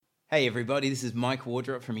Hey everybody, this is Mike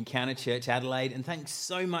Wardrop from Encounter Church Adelaide, and thanks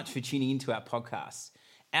so much for tuning into our podcast.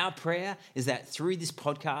 Our prayer is that through this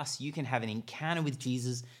podcast, you can have an encounter with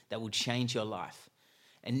Jesus that will change your life.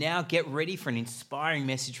 And now get ready for an inspiring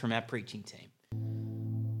message from our preaching team.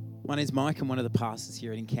 My name's Mike. I'm one of the pastors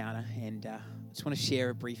here at Encounter, and I just want to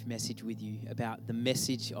share a brief message with you about the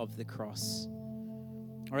message of the cross,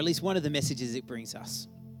 or at least one of the messages it brings us.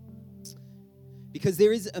 Because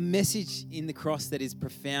there is a message in the cross that is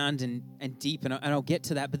profound and deep, and I'll get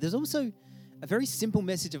to that. But there's also a very simple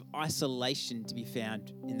message of isolation to be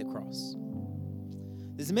found in the cross.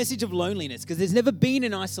 There's a message of loneliness, because there's never been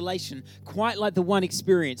an isolation quite like the one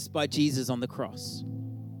experienced by Jesus on the cross.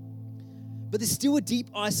 But there's still a deep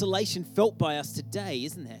isolation felt by us today,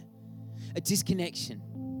 isn't there? A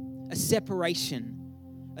disconnection, a separation,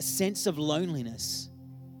 a sense of loneliness.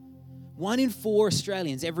 1 in 4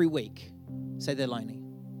 Australians every week say they're lonely.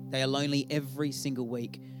 They are lonely every single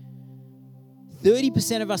week.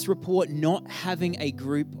 30% of us report not having a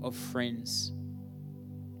group of friends.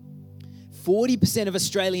 40% of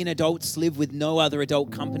Australian adults live with no other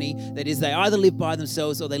adult company. That is, they either live by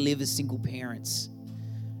themselves or they live as single parents.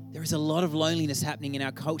 There is a lot of loneliness happening in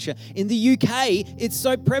our culture. In the UK, it's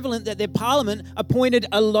so prevalent that their parliament appointed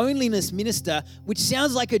a loneliness minister, which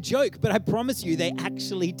sounds like a joke, but I promise you they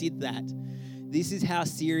actually did that. This is how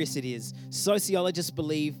serious it is. Sociologists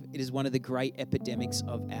believe it is one of the great epidemics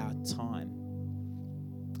of our time.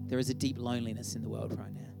 There is a deep loneliness in the world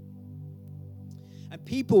right now. And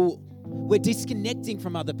people, we're disconnecting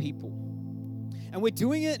from other people. And we're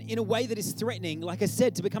doing it in a way that is threatening, like I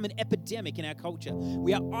said, to become an epidemic in our culture.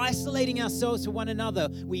 We are isolating ourselves from one another.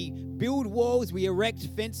 We build walls, we erect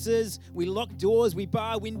fences, we lock doors, we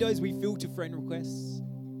bar windows, we filter friend requests.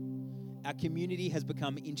 Our community has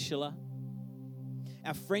become insular.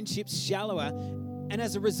 Our friendships shallower, and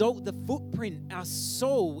as a result, the footprint our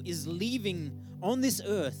soul is leaving on this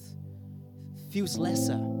earth feels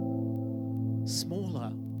lesser,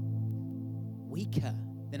 smaller, weaker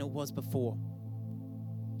than it was before.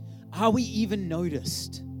 Are we even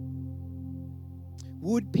noticed?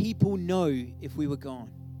 Would people know if we were gone?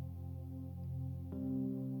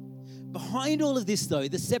 Behind all of this, though,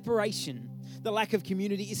 the separation, the lack of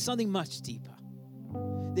community is something much deeper.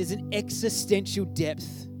 There's an existential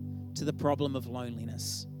depth to the problem of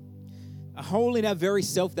loneliness. A hole in our very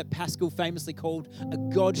self that Pascal famously called a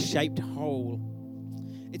God-shaped hole.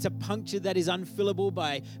 It's a puncture that is unfillable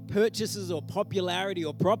by purchases or popularity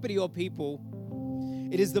or property or people.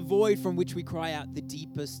 It is the void from which we cry out the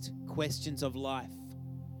deepest questions of life.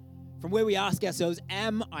 From where we ask ourselves,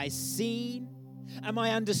 am I seen? Am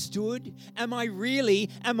I understood? Am I really?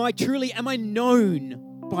 Am I truly? Am I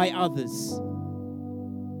known by others?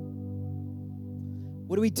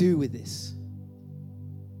 What do we do with this?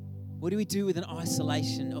 What do we do with an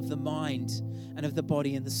isolation of the mind and of the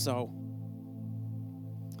body and the soul?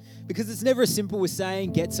 Because it's never as simple as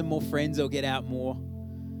saying, get some more friends or get out more.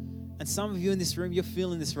 And some of you in this room, you're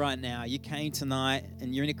feeling this right now. You came tonight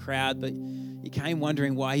and you're in a crowd, but you came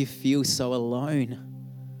wondering why you feel so alone.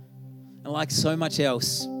 And like so much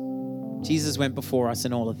else, Jesus went before us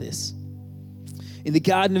in all of this. In the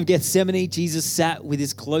Garden of Gethsemane, Jesus sat with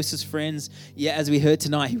his closest friends. Yet, as we heard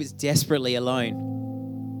tonight, he was desperately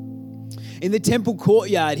alone. In the temple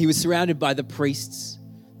courtyard, he was surrounded by the priests,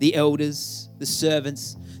 the elders, the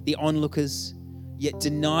servants, the onlookers, yet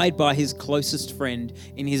denied by his closest friend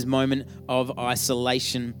in his moment of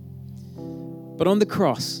isolation. But on the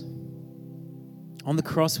cross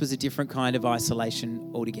was a different kind of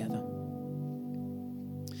isolation altogether.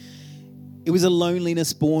 It was a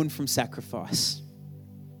loneliness born from sacrifice,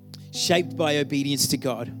 shaped by obedience to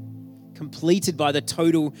God, completed by the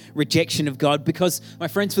total rejection of God. Because, my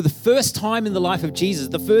friends, for the first time in the life of Jesus,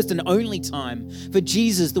 the first and only time for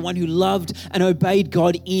Jesus, the one who loved and obeyed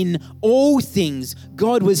God in all things,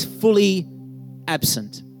 God was fully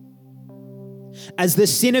absent. As the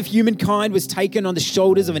sin of humankind was taken on the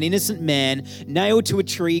shoulders of an innocent man, nailed to a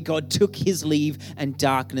tree, God took his leave and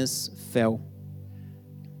darkness fell.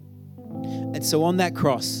 And so on that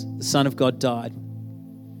cross, the Son of God died,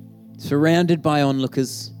 surrounded by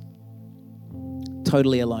onlookers,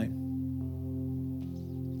 totally alone.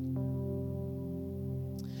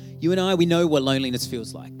 You and I, we know what loneliness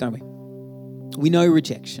feels like, don't we? We know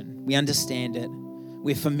rejection. We understand it.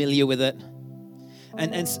 We're familiar with it.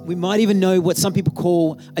 And we might even know what some people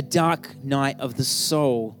call a dark night of the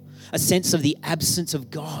soul, a sense of the absence of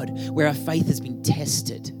God, where our faith has been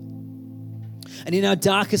tested. And in our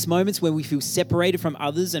darkest moments where we feel separated from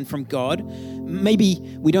others and from God,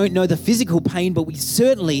 maybe we don't know the physical pain, but we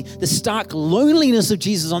certainly, the stark loneliness of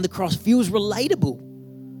Jesus on the cross feels relatable.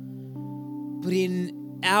 But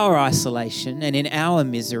in our isolation and in our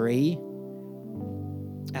misery,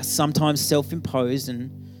 our sometimes self-imposed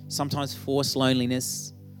and sometimes forced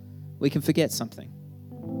loneliness, we can forget something.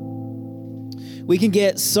 We can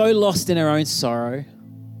get so lost in our own sorrow,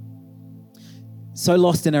 so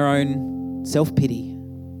lost in our own self-pity,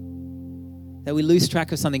 that we lose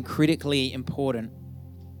track of something critically important.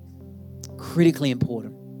 Critically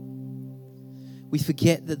important. We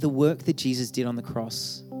forget that the work that Jesus did on the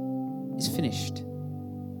cross is finished.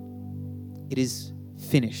 It is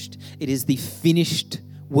finished. It is the finished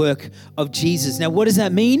work of Jesus. Now, what does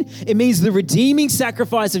that mean? It means the redeeming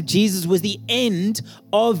sacrifice of Jesus was the end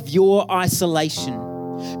of your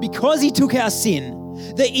isolation. Because he took our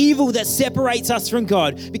sin, the evil that separates us from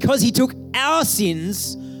God, because he took our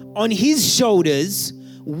sins on his shoulders,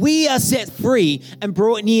 we are set free and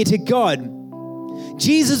brought near to God.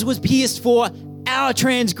 Jesus was pierced for our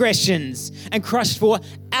transgressions and crushed for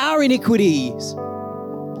our iniquities.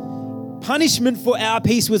 Punishment for our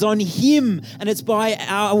peace was on him, and it's by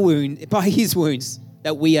his wounds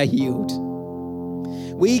that we are healed.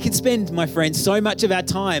 We can spend, my friends, so much of our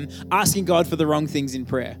time asking God for the wrong things in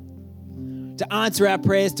prayer. To answer our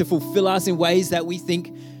prayers, to fulfill us in ways that we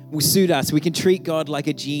think will suit us. We can treat God like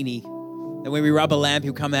a genie, and when we rub a lamp,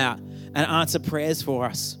 he'll come out and answer prayers for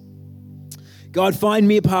us. God, find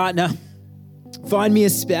me a partner. Find me a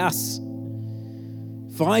spouse.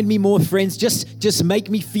 Find me more friends. Just make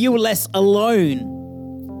me feel less alone.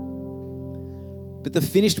 But the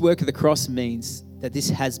finished work of the cross means that this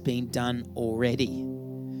has been done already.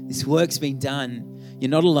 This work's been done. You're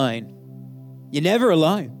not alone. You're never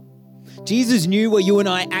alone. Jesus knew what you and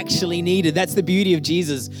I actually needed. That's the beauty of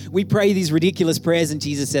Jesus. We pray these ridiculous prayers and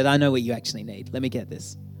Jesus said, I know what you actually need. Let me get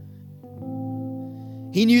this.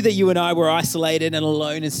 He knew that you and I were isolated and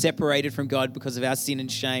alone and separated from God because of our sin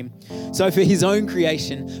and shame. So for his own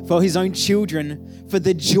creation, for his own children, for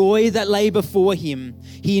the joy that lay before him,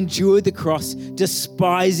 he endured the cross,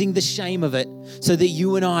 despising the shame of it, so that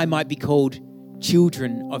you and I might be called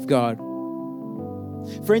children of God.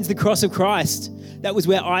 Friends, the cross of Christ, that was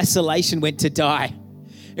where isolation went to die.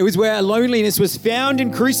 It was where our loneliness was found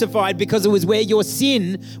and crucified, because it was where your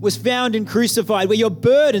sin was found and crucified, where your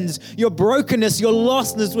burdens, your brokenness, your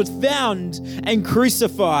lostness was found and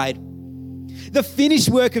crucified. The finished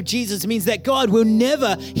work of Jesus means that God will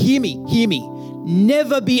never, hear me,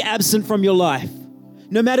 never be absent from your life.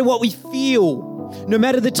 No matter what we feel, no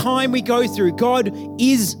matter the time we go through, God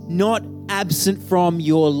is not absent from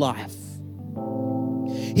your life.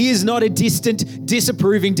 He is not a distant,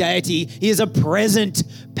 disapproving deity. He is a present,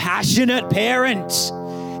 passionate parent.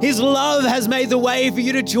 His love has made the way for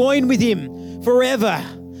you to join with him forever.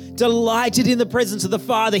 Delighted in the presence of the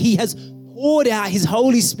Father, he has poured out his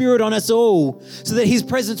Holy Spirit on us all so that his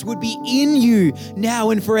presence would be in you now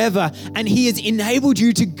and forever. And he has enabled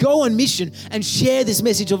you to go on mission and share this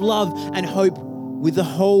message of love and hope with the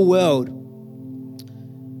whole world.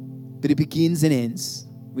 But it begins and ends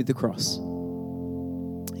with the cross.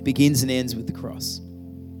 It begins and ends with the cross.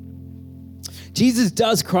 Jesus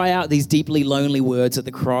does cry out these deeply lonely words at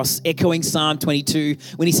the cross, echoing Psalm 22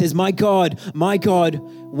 when he says, my God,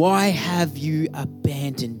 why have you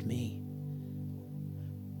abandoned me?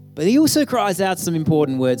 But he also cries out some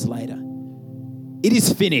important words later. It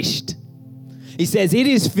is finished. He says, it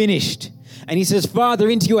is finished. And he says, Father,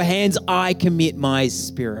 into your hands I commit my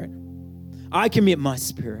spirit. I commit my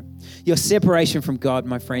spirit. Your separation from God,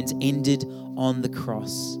 my friends, ended on the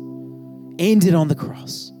cross. Ended on the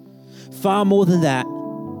cross. Far more than that,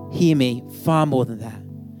 hear me, far more than that.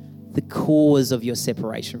 The cause of your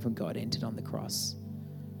separation from God ended on the cross.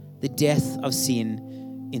 The death of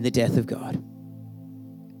sin in the death of God.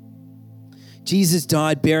 Jesus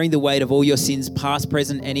died bearing the weight of all your sins, past,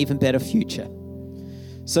 present, and even better future,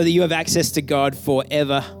 so that you have access to God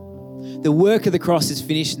forever. The work of the cross is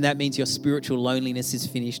finished, and that means your spiritual loneliness is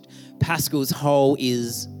finished. Pascal's hole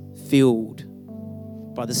is filled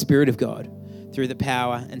by the Spirit of God through the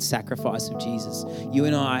power and sacrifice of Jesus. You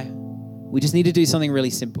and I, we just need to do something really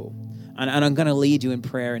simple. And I'm going to lead you in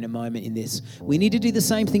prayer in a moment in this. We need to do the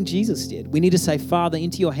same thing Jesus did. We need to say, Father,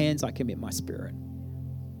 into your hands I commit my spirit.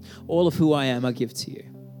 All of who I am, I give to you.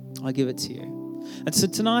 I give it to you. And so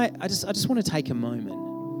tonight, I just want to take a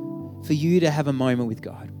moment for you to have a moment with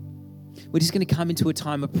God. We're just going to come into a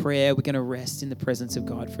time of prayer. We're going to rest in the presence of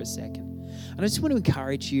God for a second. And I just want to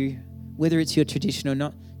encourage you, whether it's your tradition or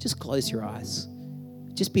not, just close your eyes.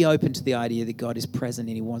 Just be open to the idea that God is present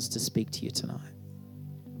and he wants to speak to you tonight.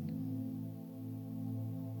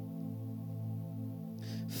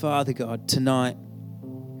 Father God, tonight,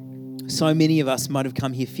 so many of us might have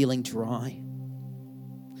come here feeling dry,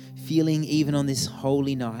 feeling even on this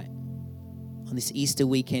holy night on this Easter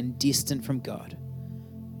weekend, distant from God.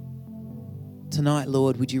 Tonight,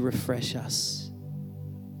 Lord, would you refresh us?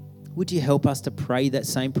 Would you help us to pray that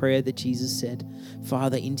same prayer that Jesus said,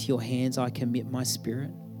 Father, into your hands I commit my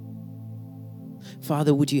spirit?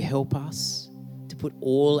 Father, would you help us to put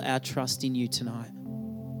all our trust in you tonight?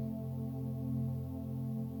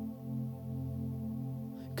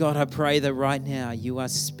 God, I pray that right now you are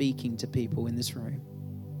speaking to people in this room.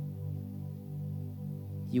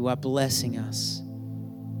 You are blessing us.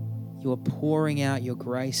 You are pouring out your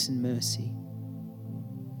grace and mercy.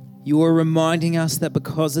 You are reminding us that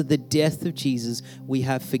because of the death of Jesus, we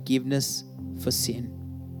have forgiveness for sin,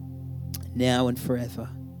 now and forever.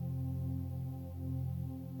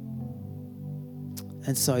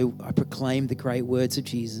 And so I proclaim the great words of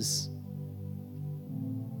Jesus.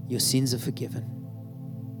 Your sins are forgiven.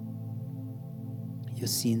 Your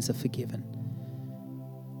sins are forgiven.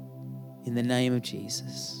 In the name of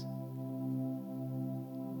Jesus.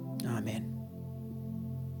 Amen.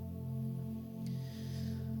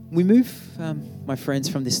 We move, my friends,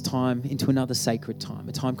 from this time into another sacred time,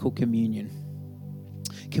 a time called communion.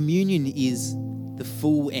 Communion is the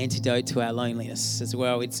full antidote to our loneliness as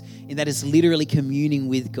well. It's literally communing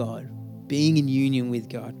with God, being in union with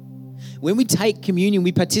God. When we take communion,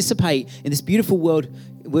 we participate in this beautiful word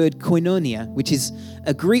koinonia, which is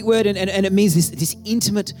a Greek word, and it means this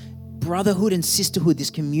intimate brotherhood and sisterhood, this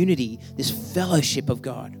community, this fellowship of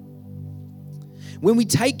God. When we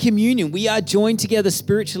take communion, we are joined together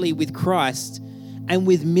spiritually with Christ and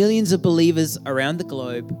with millions of believers around the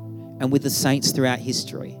globe and with the saints throughout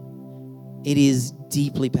history. It is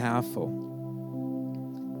deeply powerful.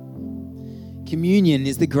 Communion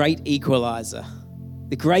is the great equalizer.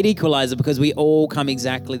 The great equalizer because we all come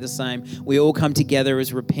exactly the same. We all come together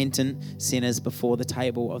as repentant sinners before the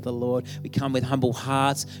table of the Lord. We come with humble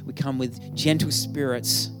hearts. We come with gentle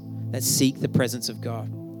spirits that seek the presence of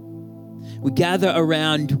God. We gather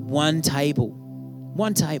around one table,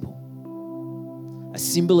 a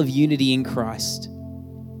symbol of unity in Christ.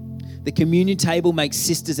 The communion table makes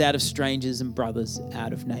sisters out of strangers and brothers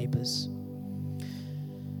out of neighbors.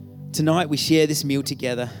 Tonight we share this meal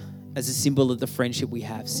together as a symbol of the friendship we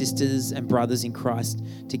have, sisters and brothers in Christ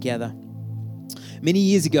together. Many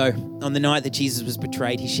years ago, on the night that Jesus was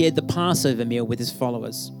betrayed, he shared the Passover meal with his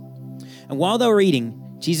followers. And while they were eating,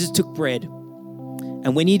 Jesus took bread,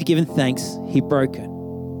 and when he had given thanks, he broke it.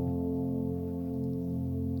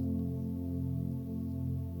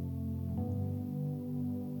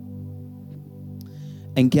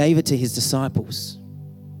 And gave it to his disciples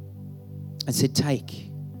and said, "Take,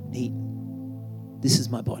 eat. This is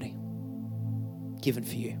my body, given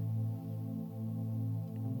for you."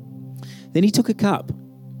 Then he took a cup,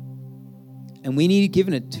 and when he had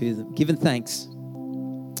given thanks,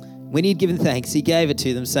 he gave it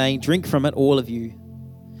to them, saying, "Drink from it, all of you.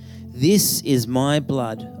 This is my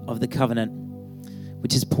blood of the covenant,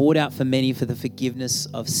 which is poured out for many for the forgiveness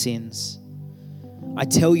of sins. I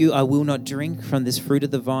tell you, I will not drink from this fruit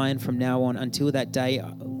of the vine from now on until that day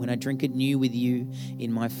when I drink it new with you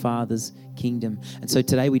in my Father's kingdom." And so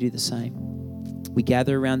today we do the same. We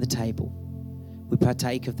gather around the table. We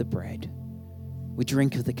partake of the bread. We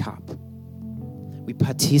drink of the cup. We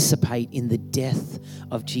participate in the death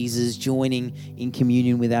of Jesus, joining in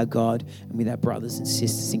communion with our God and with our brothers and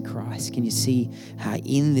sisters in Christ. Can you see how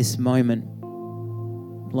in this moment,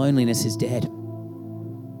 loneliness is dead?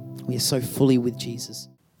 We are so fully with Jesus.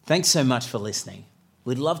 Thanks so much for listening.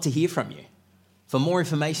 We'd love to hear from you. For more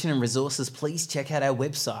information and resources, please check out our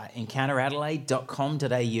website,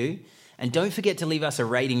 encounteradelaide.com.au. And don't forget to leave us a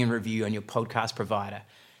rating and review on your podcast provider.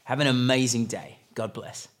 Have an amazing day. God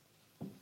bless.